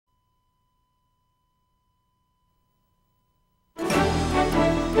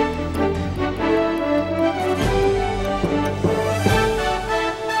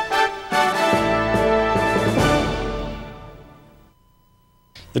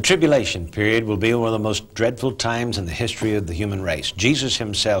tribulation period will be one of the most dreadful times in the history of the human race. Jesus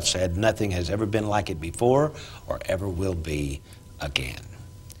himself said nothing has ever been like it before or ever will be again.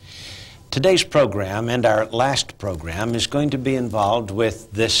 Today's program and our last program is going to be involved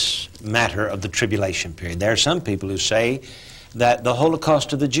with this matter of the tribulation period. There are some people who say that the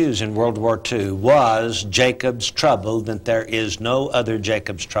Holocaust of the Jews in World War II was Jacob's trouble, that there is no other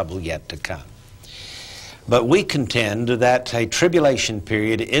Jacob's trouble yet to come. But we contend that a tribulation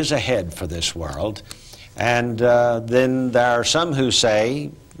period is ahead for this world, and then there are some who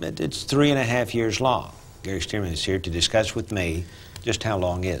say that it's 3.5 years long. Gary Stearman is here to discuss with me just how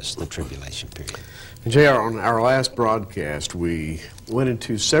long is the tribulation period. And J.R., on our last broadcast, we went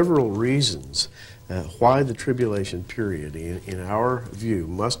into several reasons why the tribulation period, in our view,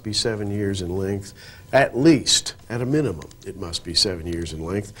 must be 7 years in length, at least, at a minimum, it must be 7 years in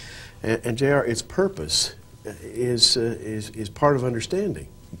length. And J.R., its purpose is part of understanding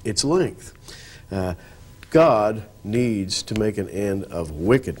its length. God needs to make an end of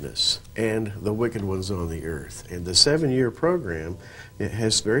wickedness and the wicked ones on the earth. And the 7-year program, it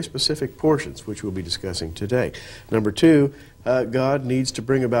has very specific portions, which we'll be discussing today. Number two, God needs to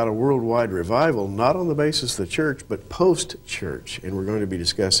bring about a worldwide revival, not on the basis of the church, but post-church. And we're going to be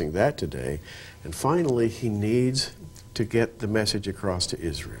discussing that today. And finally, he needs to get the message across to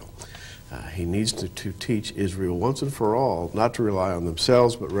Israel. He needs to teach Israel once and for all not to rely on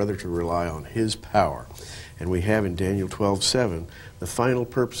themselves, but rather to rely on his power. And we have in Daniel 12:7 the final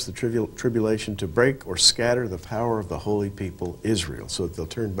purpose of the tribulation, to break or scatter the power of the holy people Israel, so that they'll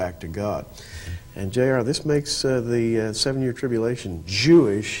turn back to God. And J.R., this makes the 7-year tribulation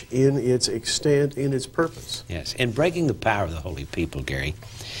Jewish in its extent, in its purpose. Yes, in breaking the power of the holy people, Gary,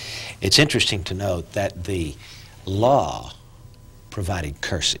 it's interesting to note that the law provided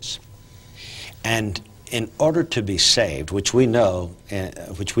curses. And in order to be saved, which we know,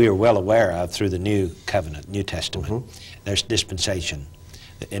 which we are well aware of through the New Covenant, New Testament, there's dispensation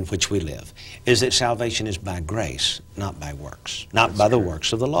in which we live, is that salvation is by grace, not by works, not by the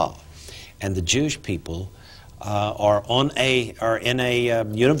works of the law. And the Jewish people are in a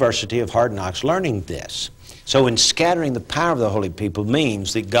university of hard knocks learning this. So in scattering the power of the holy people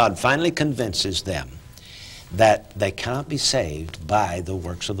means that God finally convinces them that they cannot be saved by the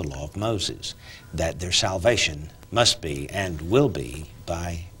works of the law of Moses, that their salvation must be and will be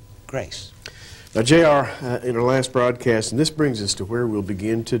by grace. Now, J.R., in our last broadcast, and this brings us to where we'll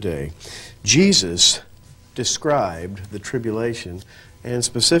begin today, Jesus described the tribulation, and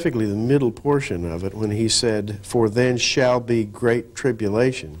specifically the middle portion of it, when he said, "For then shall be great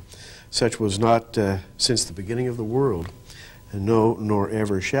tribulation, such was not since the beginning of the world, no, nor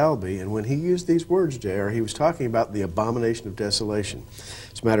ever shall be." And when he used these words, J.R., he was talking about the abomination of desolation.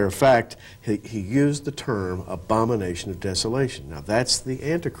 As a matter of fact, he used the term abomination of desolation. Now, that's the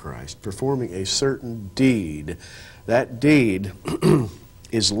Antichrist performing a certain deed. That deed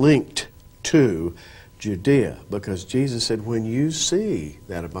is linked to Judea, because Jesus said, when you see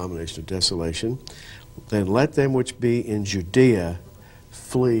that abomination of desolation, then let them which be in Judea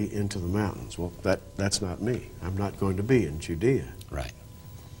flee into the mountains. Well, that's not me. I'm not going to be in Judea. Right.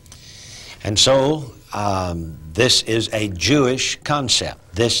 And so this is a Jewish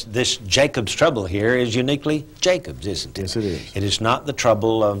concept. This Jacob's trouble here is uniquely Jacob's, isn't it? Yes, it is. It is not the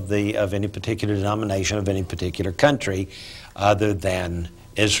trouble of any particular denomination, of any particular country, other than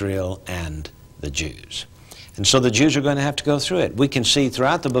Israel and the Jews. And so the Jews are going to have to go through it. We can see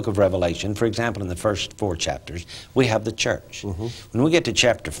throughout the book of Revelation, for example, in the first 4 chapters, we have the church. When we get to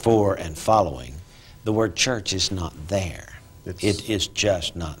chapter 4 and following, the word church is not there. It is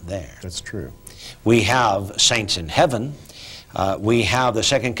just not there. That's true. We have saints in heaven. We have the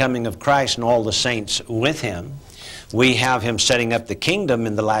second coming of Christ and all the saints with him. We have him setting up the kingdom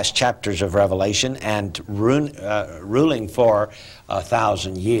in the last chapters of Revelation and ruling for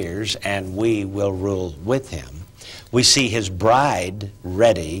 1,000 years, and we will rule with him. We see his bride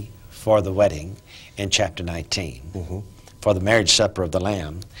ready for the wedding in chapter 19, for the marriage supper of the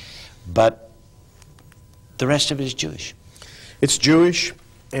Lamb. But the rest of it is Jewish. It's Jewish,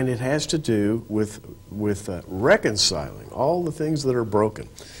 and it has to do with reconciling all the things that are broken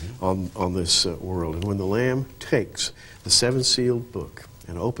on this world. And when the Lamb takes the 7-sealed book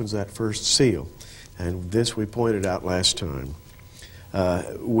and opens that first seal, and this we pointed out last time,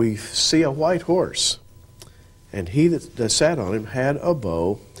 we see a white horse, and he that sat on him had a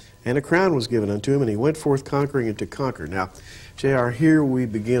bow, and a crown was given unto him, and he went forth conquering and to conquer. Now, J.R., here we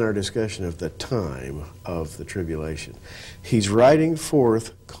begin our discussion of the time of the tribulation. He's riding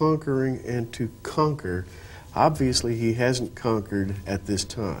forth, conquering and to conquer obviously he hasn't conquered at this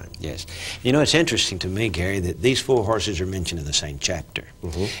time. Yes. You know, it's interesting to me, Gary, that these four horses are mentioned in the same chapter.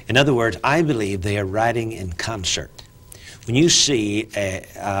 Mm-hmm. In other words, I believe they are riding in concert. When you see,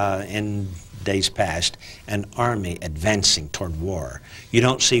 in days past, an army advancing toward war, you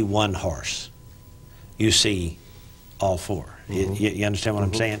don't see one horse. You see all four. Mm-hmm. You understand what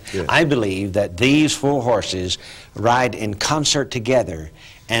I'm saying? Yes. I believe that these four horses ride in concert together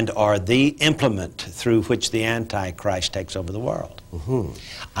and are the implement through which the Antichrist takes over the world. Mm-hmm.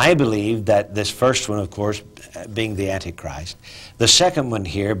 I believe that this first one, of course, being the Antichrist, the second one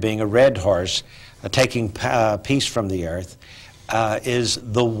here being a red horse taking peace from the earth, is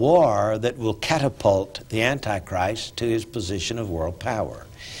the war that will catapult the Antichrist to his position of world power.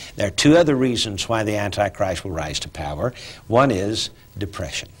 There are two other reasons why the Antichrist will rise to power. One is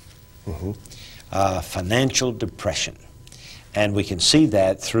depression, financial depression. And we can see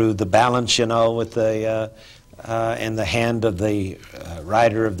that through the balance, you know, with the, in the hand of the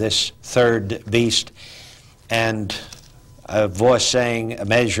rider of this third beast, and a voice saying, a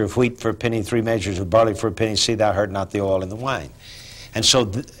measure of wheat for a penny, 3 measures of barley for a penny, see thou hurt not the oil and the wine. And so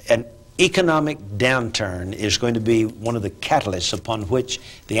an economic downturn is going to be one of the catalysts upon which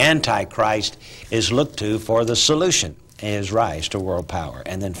the Antichrist is looked to for the solution, his rise to world power.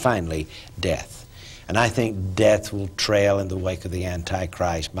 And then finally, death. And I think death will trail in the wake of the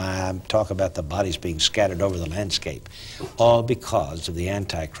Antichrist. I'm talking about the bodies being scattered over the landscape, all because of the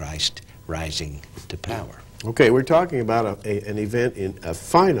Antichrist rising to power. Okay, we're talking about an event, a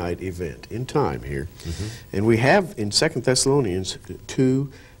finite event in time here. And we have in 2 Thessalonians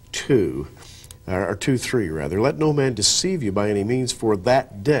 2:2, or 2:3 rather, let no man deceive you by any means, for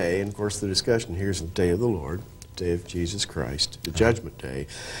that day, and of course the discussion here is the day of the Lord, the day of Jesus Christ, the judgment day,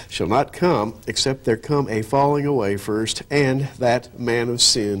 shall not come except there come a falling away first, and that man of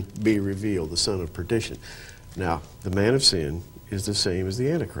sin be revealed, the son of perdition. Now, the man of sin is the same as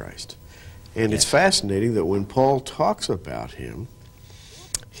the Antichrist. And it's fascinating that when Paul talks about him,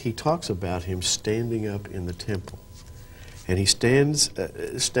 he talks about him standing up in the temple. And he stands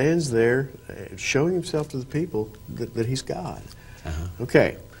there showing himself to the people that he's God.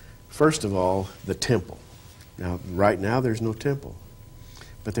 Okay, first of all, the temple. Now, right now there's no temple,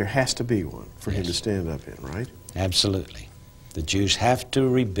 but there has to be one for him to stand up in, right? Absolutely. The Jews have to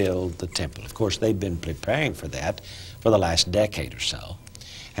rebuild the temple. Of course, they've been preparing for that for the last decade or so.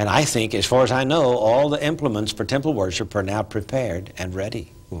 And I think, as far as I know, all the implements for temple worship are now prepared and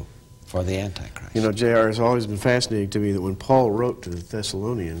ready for the Antichrist. You know, J.R., it's always been fascinating to me that when Paul wrote to the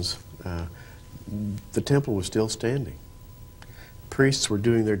Thessalonians, the temple was still standing. Priests were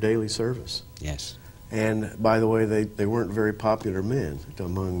doing their daily service. Yes. And, by the way, they weren't very popular men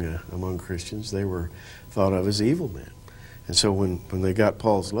among Christians. They were thought of as evil men. And so when they got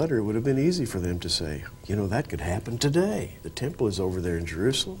Paul's letter, it would have been easy for them to say, you know, that could happen today. The temple is over there in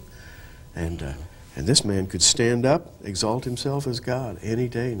Jerusalem, and this man could stand up, exalt himself as God any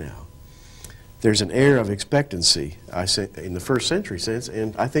day now. There's an air of expectancy, I say, in the first century sense,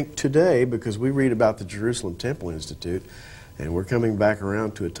 and I think today, because we read about the Jerusalem Temple Institute, and we're coming back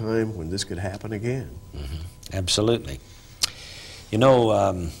around to a time when this could happen again. Absolutely. You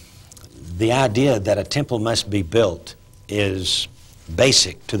know, the idea that a temple must be built is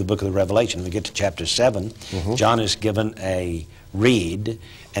basic to the book of the Revelation. When we get to chapter 7, John is given a reed,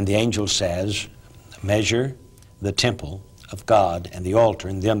 and the angel says, measure the temple of God and the altar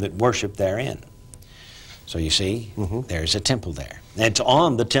and them that worship therein. So you see, there's a temple there. And it's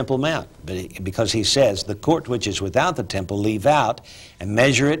on the Temple Mount, because he says, the court which is without the temple leave out, and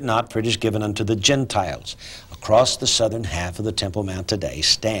measure it not, for it is given unto the Gentiles. Across the southern half of the Temple Mount today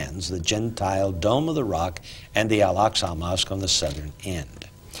stands the Gentile Dome of the Rock and the Al-Aqsa Mosque on the southern end.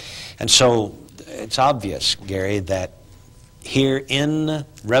 And so it's obvious, Gary, that here in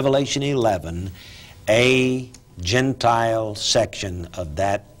Revelation 11, a Gentile section of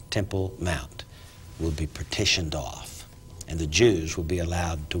that Temple Mount will be partitioned off, and the Jews will be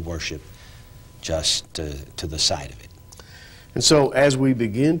allowed to worship just to the side of it. And so as we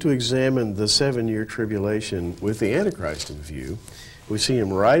begin to examine the 7-year tribulation with the Antichrist in view, we see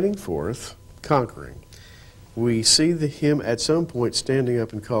him riding forth, conquering. We see him at some point standing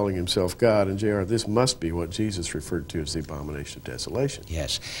up and calling himself God. And J.R., this must be what Jesus referred to as the abomination of desolation.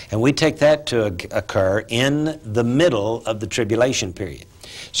 Yes, and we take that to occur in the middle of the tribulation period.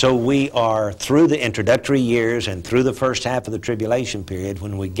 So we are through the introductory years and through the first half of the tribulation period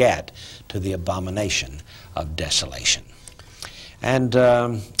when we get to the abomination of desolation. And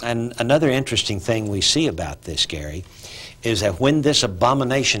another interesting thing we see about this, Gary, is that when this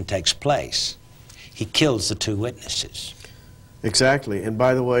abomination takes place, he kills the 2 witnesses. Exactly. And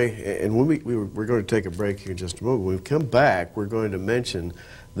by the way, and when we're going to take a break here in just a moment. When we come back, we're going to mention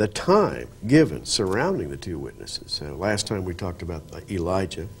the time given surrounding the two witnesses. Last time we talked about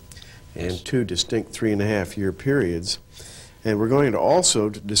Elijah and two distinct 3.5-year periods. And we're going to also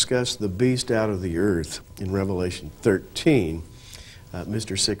discuss the beast out of the earth in Revelation 13,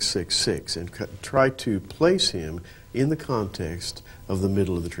 Mr. 666, and try to place him in the context of the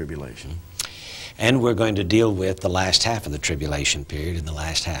middle of the tribulation. And we're going to deal with the last half of the tribulation period in the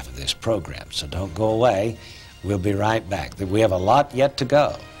last half of this program. So don't go away. We'll be right back. We have a lot yet to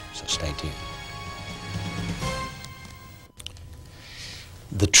go, so stay tuned.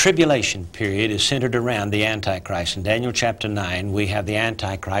 The tribulation period is centered around the Antichrist. In Daniel chapter 9, we have the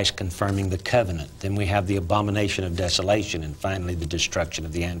Antichrist confirming the covenant. Then we have the abomination of desolation, and finally the destruction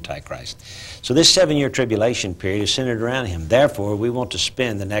of the Antichrist. So this 7-year tribulation period is centered around him. Therefore, we want to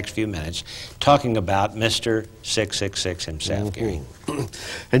spend the next few minutes talking about Mr. 666 himself, Gary.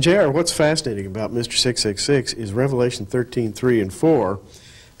 And J.R., what's fascinating about Mr. 666 is Revelation 13:3 and 4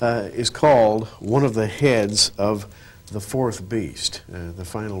 is called one of the heads of the fourth beast, the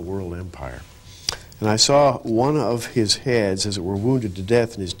final world empire. And I saw one of his heads, as it were, wounded to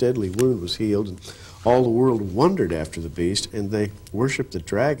death, and his deadly wound was healed. And all the world wondered after the beast, and they worshipped the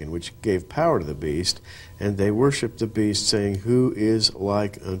dragon, which gave power to the beast. And they worshipped the beast, saying, "Who is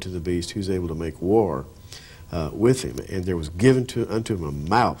like unto the beast? Who's able to make war with him?" And there was given unto him a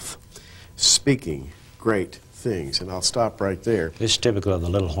mouth, speaking great things. And I'll stop right there. This is typical of the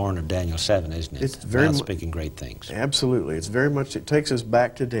little horn of Daniel 7, isn't it? It's very much speaking great things. Absolutely. It's very much, it takes us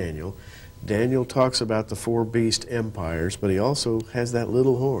back to Daniel. Daniel talks about the four beast empires, but he also has that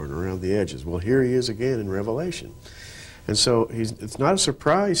little horn around the edges. Well, here he is again in Revelation. And so it's not a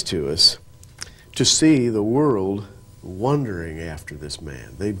surprise to us to see the world wondering after this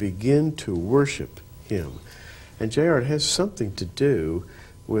man. They begin to worship him. And J.R., it has something to do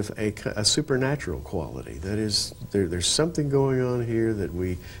with a supernatural quality. That is, there's something going on here that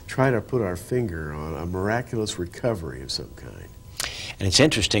we try to put our finger on, a miraculous recovery of some kind. And it's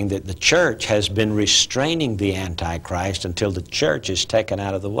interesting that the church has been restraining the Antichrist until the church is taken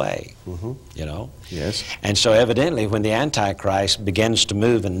out of the way, you know? Yes. And so evidently when the Antichrist begins to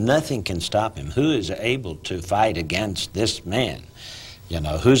move and nothing can stop him, who is able to fight against this man? You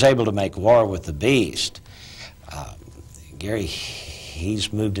know, who's able to make war with the beast? Gary,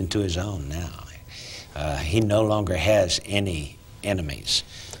 he's moved into his own now. He no longer has any enemies.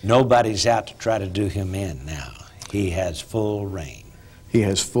 Nobody's out to try to do him in now. He has full reign. He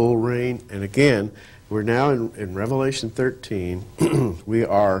has full reign. And again, we're now in Revelation 13. We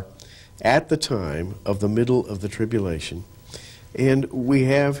are at the time of the middle of the tribulation. And we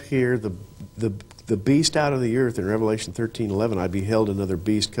have here the beast out of the earth. In Revelation 13:11, I beheld another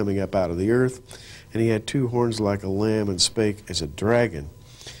beast coming up out of the earth, and he had two horns like a lamb and spake as a dragon.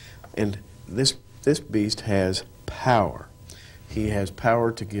 And this beast has power. He has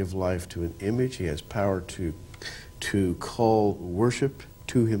power to give life to an image. He has power to call worship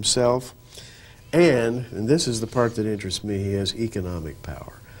to himself. And this is the part that interests me, he has economic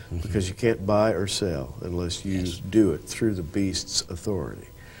power. Because you can't buy or sell unless you do it through the beast's authority.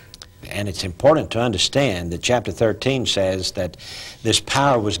 And it's important to understand that chapter 13 says that this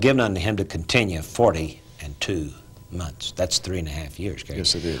power was given unto him to continue 42 months. That's 3.5 years, Gary.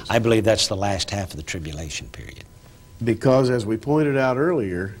 Yes, it is. I believe that's the last half of the tribulation period. Because, as we pointed out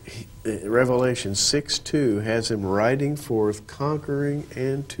earlier, Revelation 6:2 has him riding forth, conquering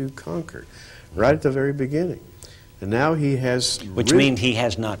and to conquer, right at the very beginning. And now he has... Which means he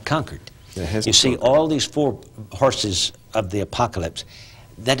has not conquered. You see, all these four horses of the apocalypse,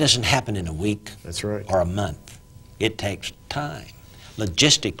 that doesn't happen in a week. That's right. Or a month. It takes time.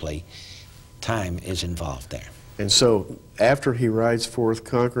 Logistically, time is involved there. And so, after he rides forth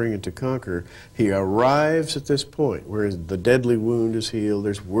conquering and to conquer, he arrives at this point where the deadly wound is healed,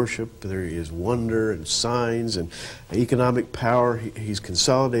 there's worship, there is wonder and signs and economic power. He's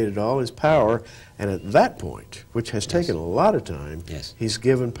consolidated all his power, and at that point, which has taken a lot of time, he's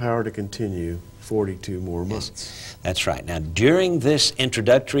given power to continue 42 more months. That's right. Now, during this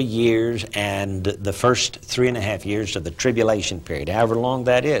introductory years and the first 3.5 years of the tribulation period, however long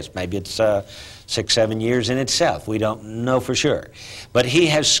that is, maybe it's 6-7 years in itself, we don't know for sure. But he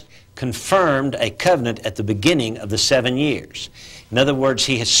has confirmed a covenant at the beginning of the 7 years. In other words,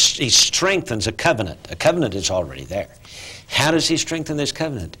 he strengthens a covenant. A covenant is already there. How does he strengthen this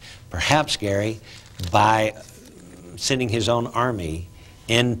covenant? Perhaps, Gary, by sending his own army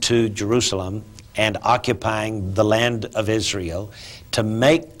into Jerusalem and occupying the land of Israel to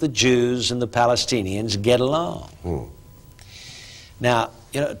make the Jews and the Palestinians get along. Now,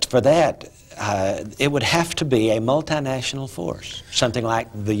 you know, for that, it would have to be a multinational force, something like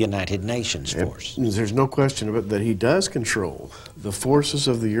the United Nations force. There's no question about that he does control the forces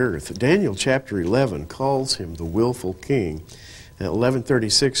of the earth. Daniel chapter 11 calls him the willful king.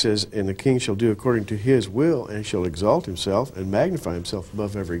 11:36 says, "And the king shall do according to his will, and shall exalt himself and magnify himself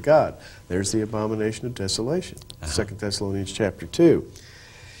above every god." There's the abomination of desolation. 2 Thessalonians chapter 2.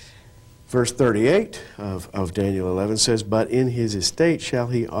 Verse 38 of Daniel 11 says, "But in his estate shall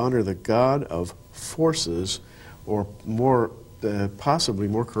he honor the God of forces," or possibly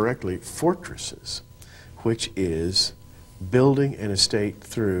more correctly, fortresses, which is building an estate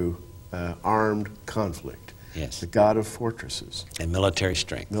through armed conflict. Yes. The God of fortresses. And military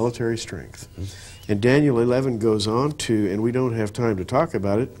strength. Military strength. And Daniel 11 goes on to, and we don't have time to talk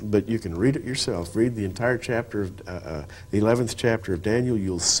about it, but you can read it yourself. Read the entire chapter of the 11th chapter of Daniel.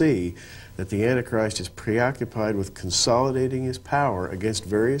 You'll see that the Antichrist is preoccupied with consolidating his power against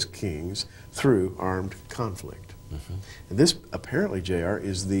various kings through armed conflict. And this apparently, J.R.,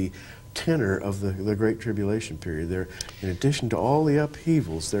 is the tenor of the Great Tribulation period. There, in addition to all the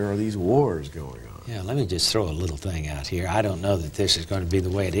upheavals, there are these wars going on. Yeah, let me just throw a little thing out here. I don't know that this is going to be the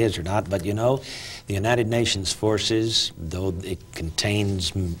way it is or not, but you know, the United Nations forces, though it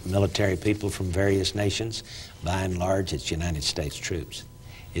contains military people from various nations, by and large it's United States troops.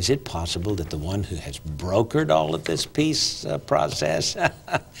 Is it possible that the one who has brokered all of this peace process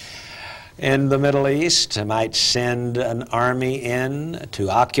in the Middle East might send an army in to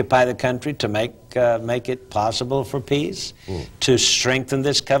occupy the country to make it possible for peace, to strengthen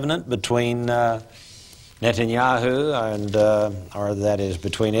this covenant between Netanyahu and, or that is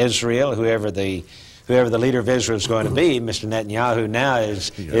between Israel, whoever the leader of Israel is going to be. Mr. Netanyahu now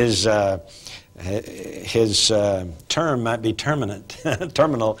his term might be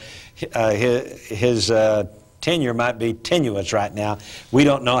terminal. His tenure might be tenuous right now. We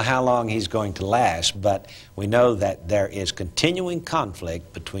don't know how long he's going to last, but we know that there is continuing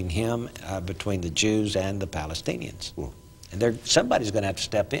conflict between him, between the Jews and the Palestinians. And somebody's going to have to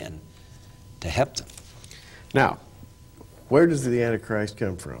step in to help them. Now, where does the Antichrist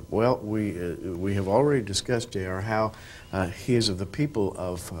come from? Well, we have already discussed, J.R., how he is of the people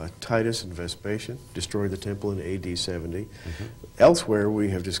of Titus and Vespasian, destroyed the temple in A.D. 70. Elsewhere, we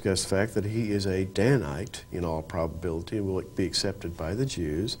have discussed the fact that he is a Danite, in all probability, and will be accepted by the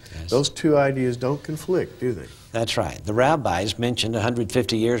Jews. Yes. Those two ideas don't conflict, do they? That's right. The rabbis mentioned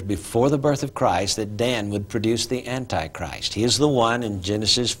 150 years before the birth of Christ that Dan would produce the Antichrist. He is the one in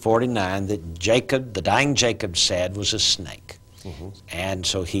Genesis 49 that Jacob, the dying Jacob, said was a snake. And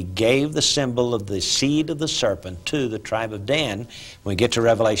so he gave the symbol of the seed of the serpent to the tribe of Dan. When we get to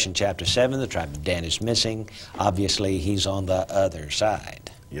Revelation chapter 7, the tribe of Dan is missing. Obviously, he's on the other side.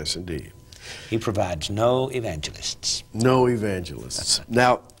 Yes, indeed. He provides no evangelists. No evangelists.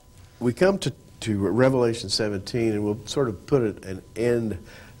 Now, we come to Revelation 17, and we'll sort of put an end,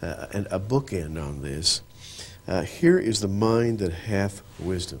 a bookend on this. Here is the mind that hath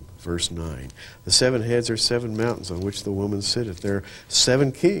wisdom. Verse 9. The 7 heads are 7 mountains on which the woman sitteth. There are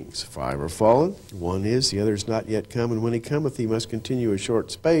 7 kings. 5 are fallen. 1 is, the other is not yet come. And when he cometh, he must continue a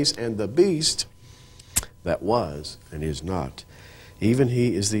short space. And the beast that was and is not, even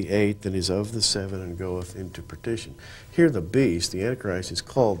he is the 8th and is of the 7 and goeth into perdition. Here the beast, the Antichrist, is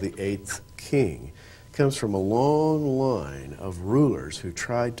called the 8th king. Comes from a long line of rulers who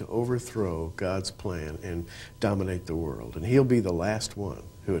tried to overthrow God's plan and dominate the world. And he'll be the last one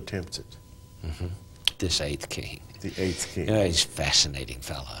who attempts it. This 8th king. The 8th king. You know, he's a fascinating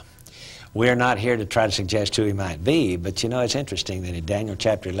fellow. We're not here to try to suggest who he might be, but you know, it's interesting that in Daniel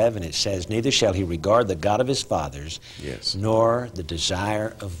chapter 11 it says, "Neither shall he regard the God of his fathers, nor the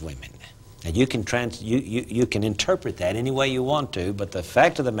desire of women." And you can you can interpret that any way you want to, but the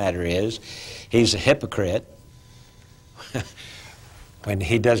fact of the matter is, he's a hypocrite when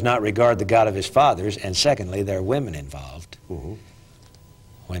he does not regard the God of his fathers, and secondly, there are women involved.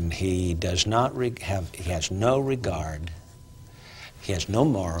 When he does not he has no regard, he has no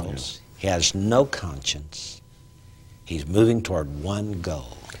morals, he has no conscience. He's moving toward one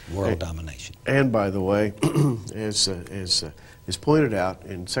goal: world domination. And by the way, as is pointed out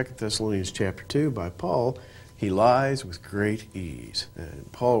in 2 Thessalonians chapter 2 by Paul, he lies with great ease.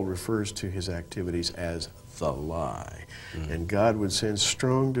 Paul refers to his activities as the lie. And God would send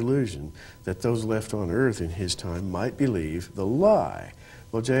strong delusion that those left on earth in his time might believe the lie.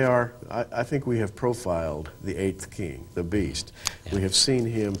 Well, J.R., I think we have profiled the 8th king, the beast. We have seen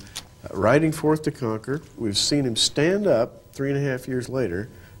him riding forth to conquer. We've seen him stand up 3.5 years later,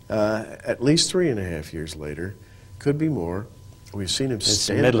 at least 3.5 years later, could be more, We've seen him It's the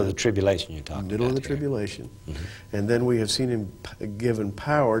stand middle of up. the tribulation you're talking Middle about. of the Gary. tribulation. Mm-hmm. And then we have seen him given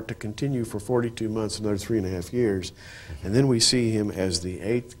power to continue for 42 months, another 3.5 years. And then we see him as the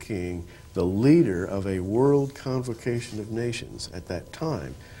 8th king, the leader of a world convocation of nations at that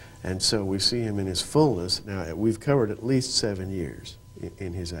time. And so we see him in his fullness. Now, we've covered at least 7 years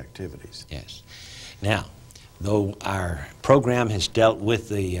in his activities. Yes. Now, though our program has dealt with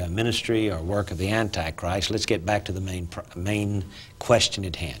the ministry or work of the Antichrist, let's get back to the main question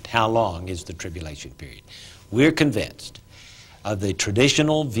at hand. How long is the tribulation period? We're convinced of the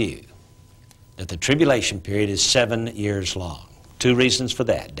traditional view that the tribulation period is 7 years long. 2 reasons for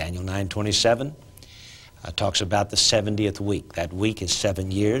that. Daniel 9:27 talks about the 70th week. That week is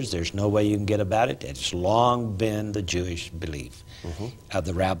 7 years. There's no way you can get about it. It's long been the Jewish belief of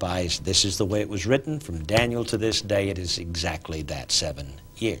the rabbis. This is the way it was written. From Daniel to this day, it is exactly that, 7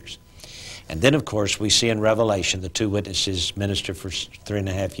 years. And then, of course, we see in Revelation the 2 witnesses minister for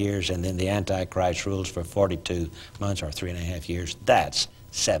 3.5 years, and then the Antichrist rules for 42 months or 3.5 years. That's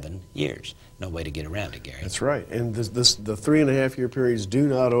 7 years. No way to get around it, Gary. That's right. And the 3.5 year periods do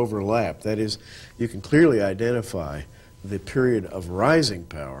not overlap. That is, you can clearly identify the period of rising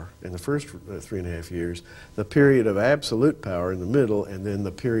power in the first 3.5 years, the period of absolute power in the middle, and then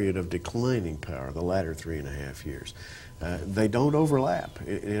the period of declining power, the latter 3.5 years. They don't overlap.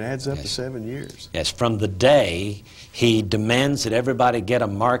 It adds up to 7 years. Yes, from the day he demands that everybody get a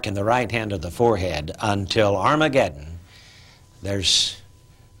mark in the right hand of the forehead until Armageddon, there's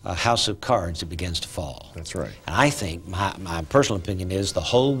a house of cards that begins to fall. That's right. And I think, my personal opinion is, the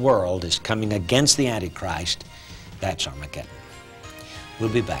whole world is coming against the Antichrist. That's Armageddon. We'll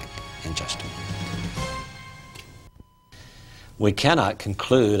be back in just a moment. We cannot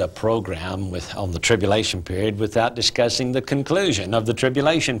conclude a program on the tribulation period without discussing the conclusion of the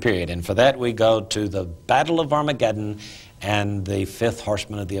tribulation period. And for that we go to the Battle of Armageddon and the 5th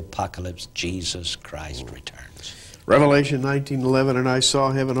horseman of the apocalypse, Jesus Christ, returns. Revelation 19:11, and I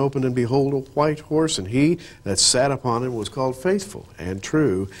saw heaven open, and behold, a white horse, and he that sat upon him was called Faithful and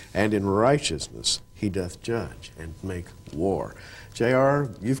True, and in righteousness he doth judge and make war.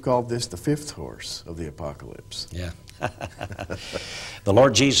 J.R., you've called this the 5th horse of the apocalypse. Yeah. The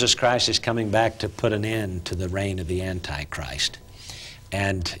Lord Jesus Christ is coming back to put an end to the reign of the Antichrist.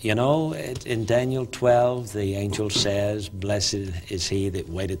 And, you know, in Daniel 12, the angel says, "Blessed is he that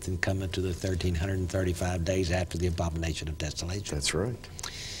waiteth and cometh to the 1335 days after the abomination of desolation." That's right.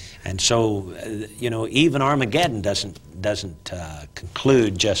 And so, you know, even Armageddon doesn't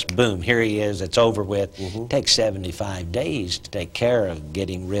conclude just, boom, here he is, it's over with. It takes 75 days to take care of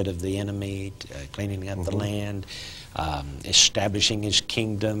getting rid of the enemy, cleaning up the land, establishing his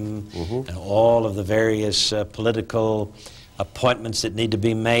kingdom, and all of the various political appointments that need to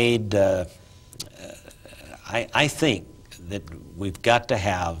be made. I think that we've got to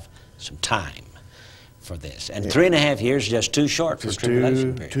have some time for this. And 3.5 years is just too short for the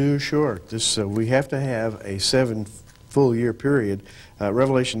tribulation period. Too short. We have to have a 7 full year period.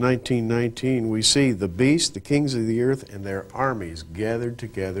 Revelation 19:19, we see the beast, the kings of the earth, and their armies gathered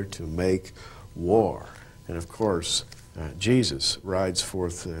together to make war. And of course, Jesus rides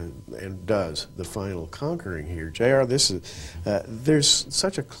forth and does the final conquering here. J.R., there's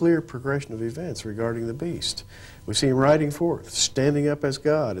such a clear progression of events regarding the beast. We see him riding forth, standing up as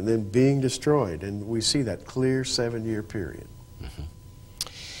God, and then being destroyed. And we see that clear 7-year period.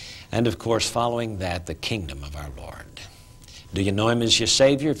 And of course, following that, the kingdom of our Lord. Do you know him as your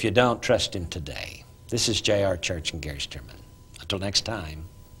Savior? If you don't, trust him today. This is J.R. Church and Gary Sturman. Until next time,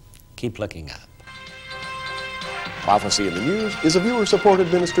 keep looking up. Prophecy in the News is a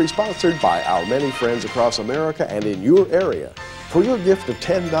viewer-supported ministry sponsored by our many friends across America and in your area. For your gift of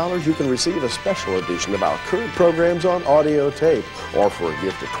 $10, you can receive a special edition of our current programs on audio tape. Or for a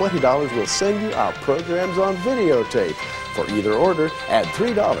gift of $20, we'll send you our programs on videotape. For either order, add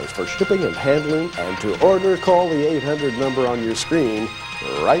 $3 for shipping and handling. And to order, call the 800 number on your screen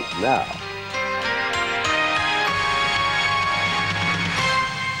right now.